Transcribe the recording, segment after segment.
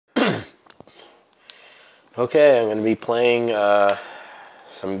Okay, I'm going to be playing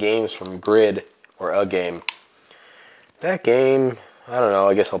some games from Grid, or a game. That game, I don't know,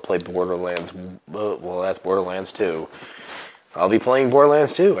 I guess I'll play Borderlands. Well, that's Borderlands 2. I'll be playing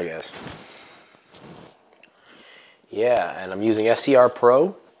Borderlands 2, I guess. Yeah, and I'm using SCR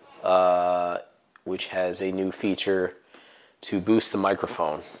Pro, which has a new feature to boost the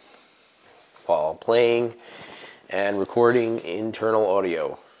microphone while playing and recording internal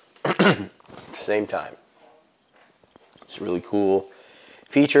audio at the same time. It's a really cool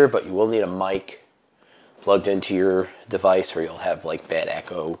feature, but you will need a mic plugged into your device or you'll have like bad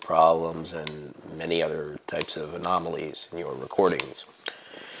echo problems and many other types of anomalies in your recordings.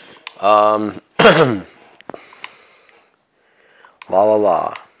 La la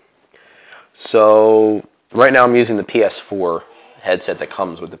la. So right now I'm using the PS4 headset that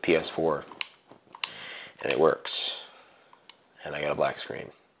comes with the PS4 and it works. And I got a black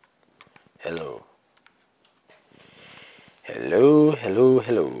screen. Hello. Hello, hello,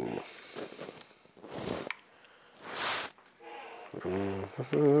 hello.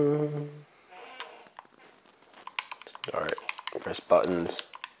 Alright, press buttons.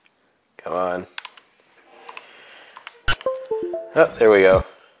 Come on. Oh, there we go.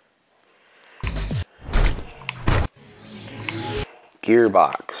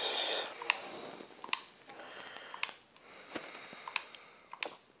 Gearbox.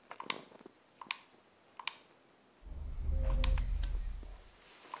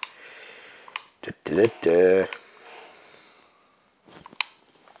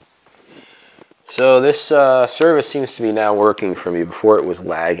 So this service seems to be now working for me. Before it was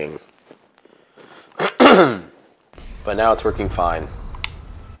lagging. But now it's working fine.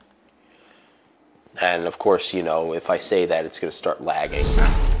 And of course, you know, if I say that, it's going to start lagging.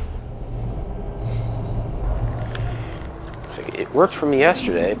 So it worked for me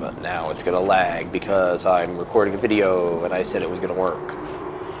yesterday, but now it's going to lag because I'm recording a video and I said it was going to work.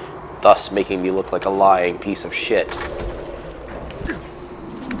 Thus making me look like a lying piece of shit.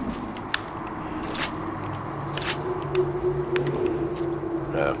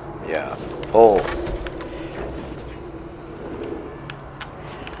 Yeah, full.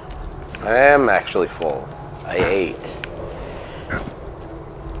 I am actually full. I ate.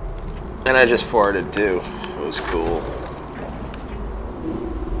 And I just farted too. It was cool.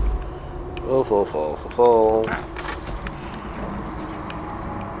 Full.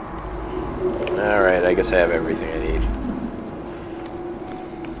 Alright, I guess I have everything I need.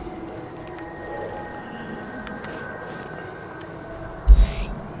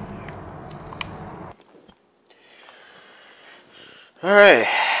 Alright.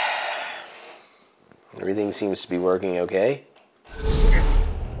 Everything seems to be working okay.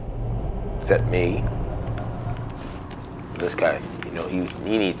 Except me. This guy, you know,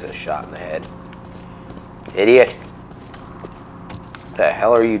 he needs a shot in the head. Idiot. What the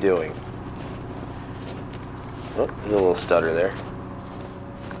hell are you doing? Oh, there's a little stutter there.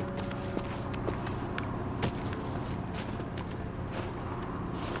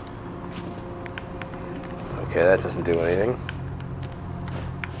 Okay, that doesn't do anything.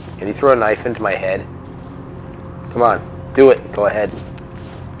 Can you throw a knife into my head? Come on, do it. Go ahead.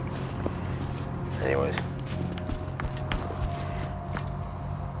 Anyways.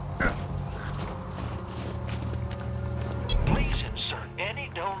 Please insert any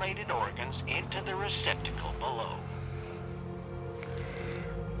donated organs into the receptacle below.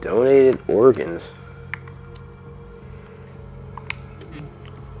 Donated organs?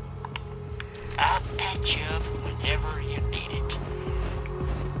 I'll patch you up whenever you need it.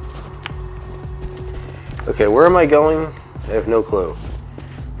 Okay, where am I going? I have no clue.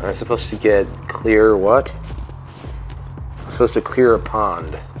 I'm supposed to get clear what? I'm supposed to clear a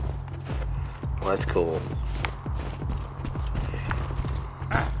pond. Well, that's cool.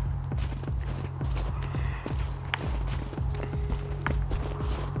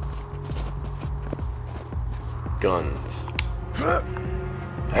 Guns.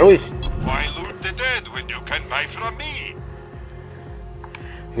 I always... Why loot the dead when you can buy from me?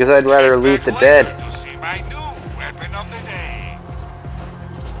 Because I'd rather loot the dead. To see my new weapon of the day.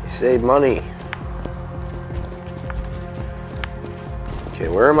 Save money. Okay,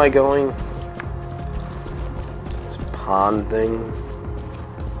 where am I going? This pond thing.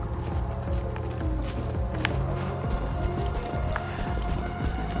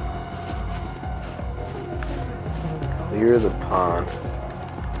 Clear the pond.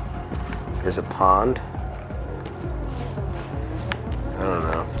 There's a pond? I don't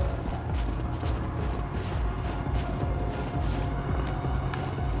know.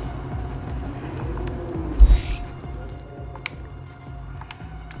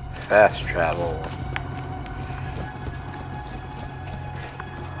 Fast travel.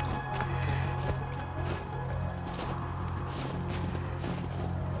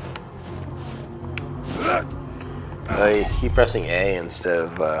 keep pressing A instead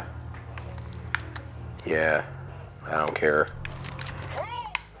of, yeah, I don't care.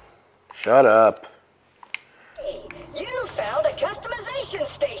 Shut up. Hey, you found a customization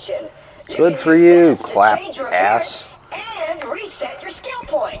station. Good can for use you, this to clap change your ass. appearance and reset your skill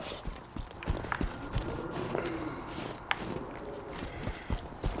points.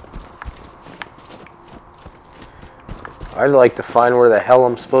 I'd like to find where the hell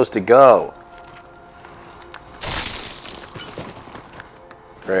I'm supposed to go.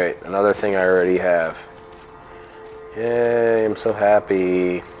 Great, another thing I already have. Yay, I'm so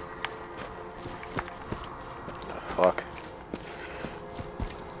happy. What the fuck?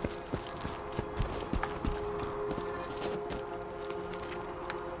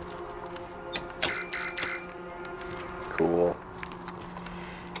 Cool.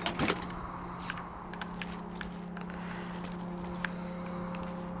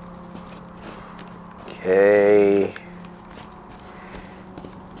 Okay.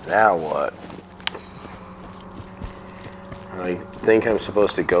 Now what? I think I'm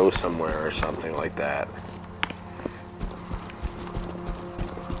supposed to go somewhere or something like that.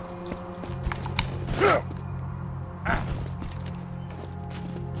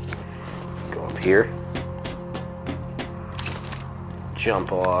 Go up here.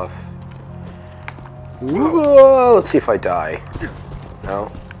 Jump off. Whoa, let's see if I die. No?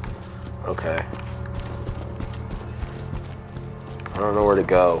 Okay. I don't know where to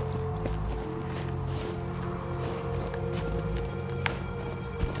go.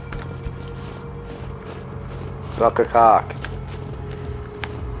 Suck a cock.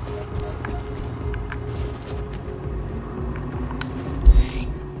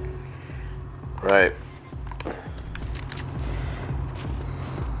 Right.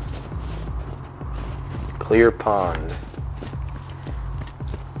 Clear pond.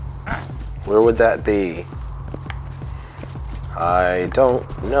 Where would that be? I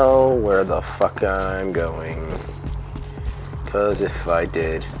don't know where the fuck I'm going. 'Cause if I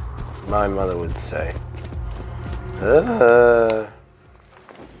did, my mother would say,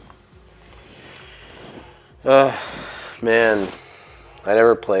 man, I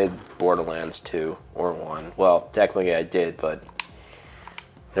never played Borderlands 2 or 1. Well, technically I did, but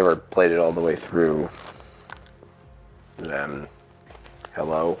never played it all the way through.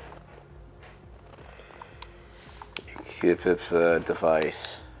 Hello? Equip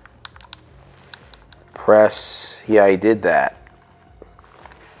device. Press. Yeah, I did that.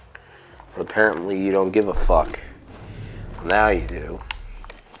 Apparently you don't give a fuck. Now you do.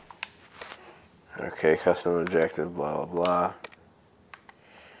 Okay, custom objective, blah, blah, blah.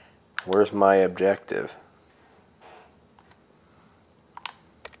 Where's my objective?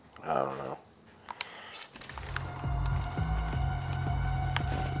 I don't know.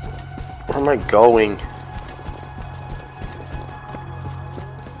 Where am I going?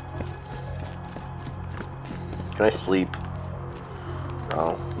 Can I sleep?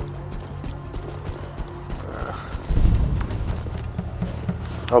 No.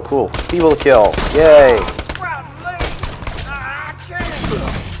 Oh, cool. People to kill. Yay!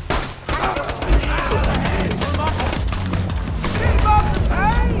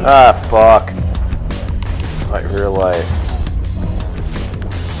 Ah, fuck. Like real life.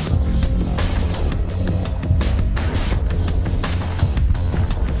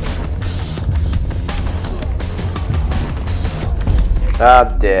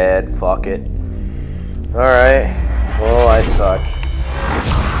 I'm dead. Fuck it. Alright. Well, I suck.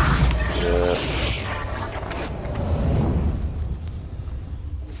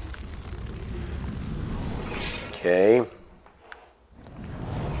 Okay.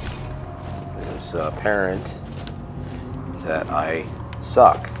 It's apparent that I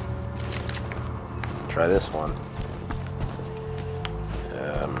suck. Try this one.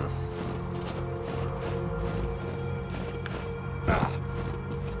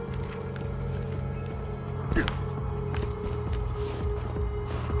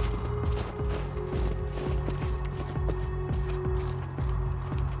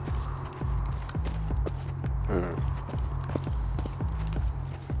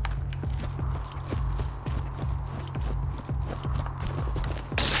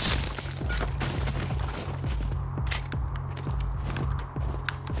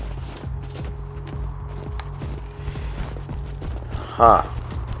 Huh.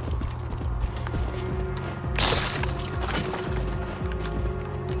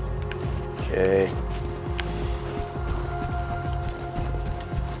 Okay.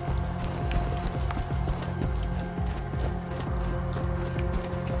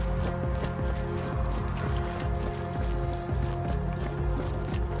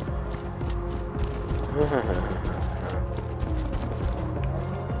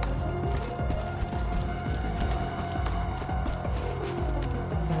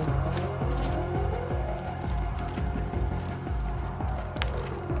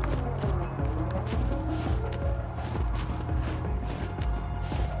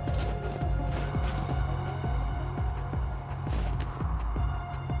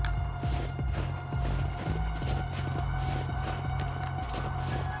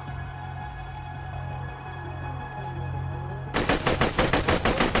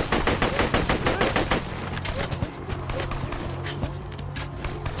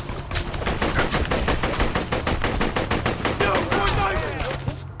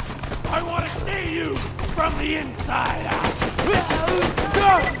 inside out.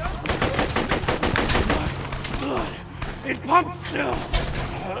 Blood. It pumps still.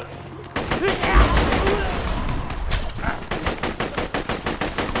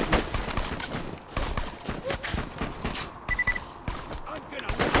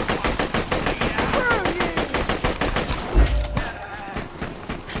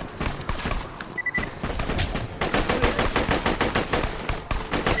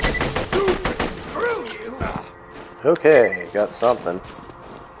 Okay, got something.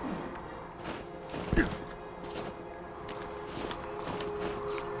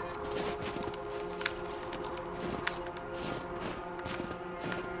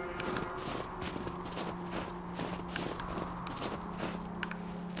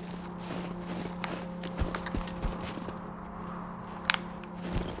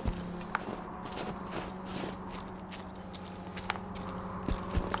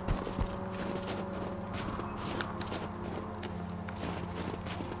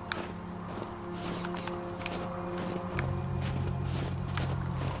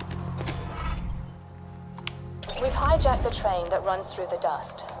 We've hijacked the train that runs through the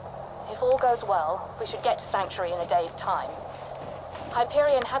dust. If all goes well, we should get to Sanctuary in a day's time.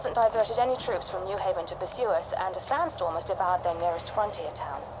 Hyperion hasn't diverted any troops from New Haven to pursue us, and a sandstorm has devoured their nearest frontier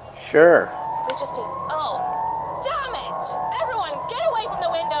town. Sure. We just need... Oh! Damn it! Everyone, get away from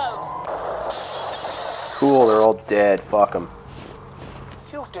the windows! Cool, they're all dead. Fuck them.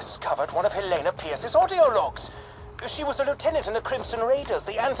 You've discovered one of Helena Pierce's audio logs. She was a lieutenant in the Crimson Raiders,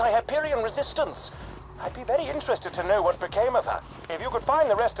 the anti-Hyperion resistance. I'd be very interested to know what became of her. If you could find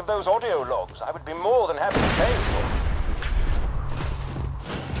the rest of those audio logs, I would be more than happy to pay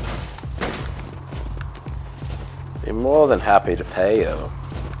you. Be more than happy to pay you.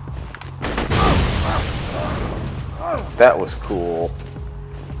 That was cool.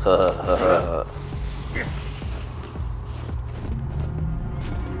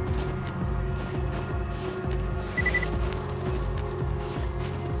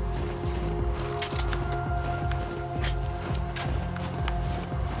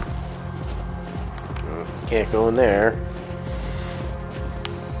 Can't go in there.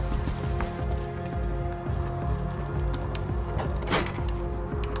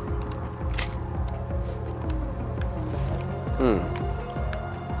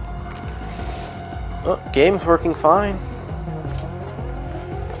 Oh, game's working fine.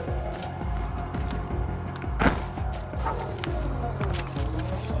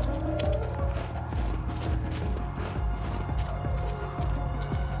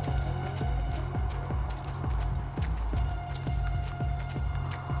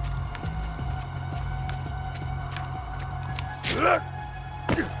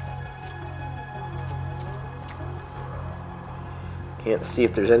 Can't see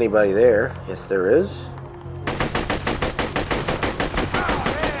if there's anybody there. Yes, there is.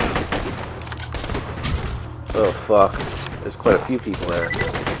 Oh, fuck. There's quite a few people there.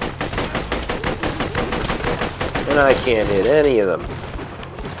 And I can't hit any of them.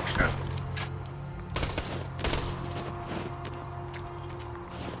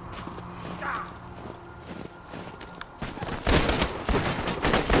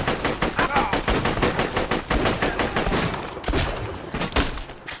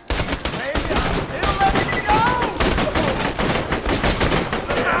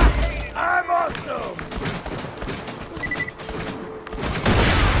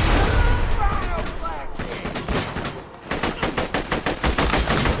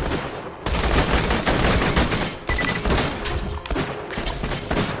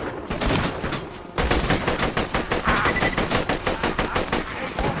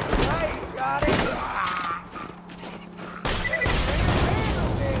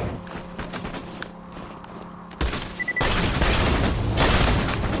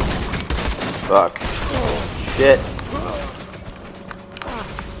 Fuck. Shit.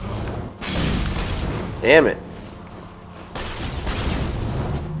 Damn it.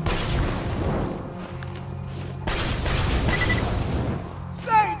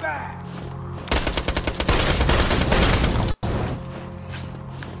 Stay back!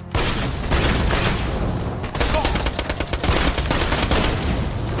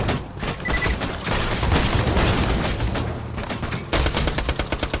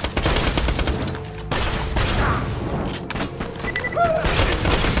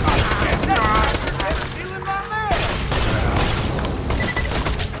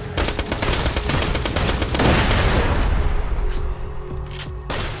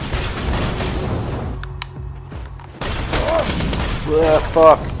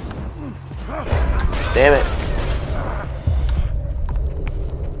 Fuck. Damn it.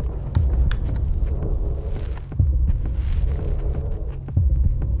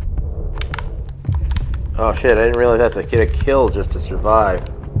 Oh shit, I didn't realize I have to get a kill just to survive.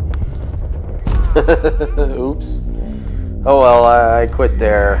 Oops. Oh well, I quit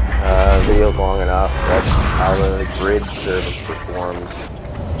there. Video's long enough. That's how the grid service performs.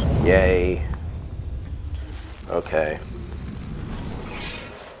 Yay. Okay.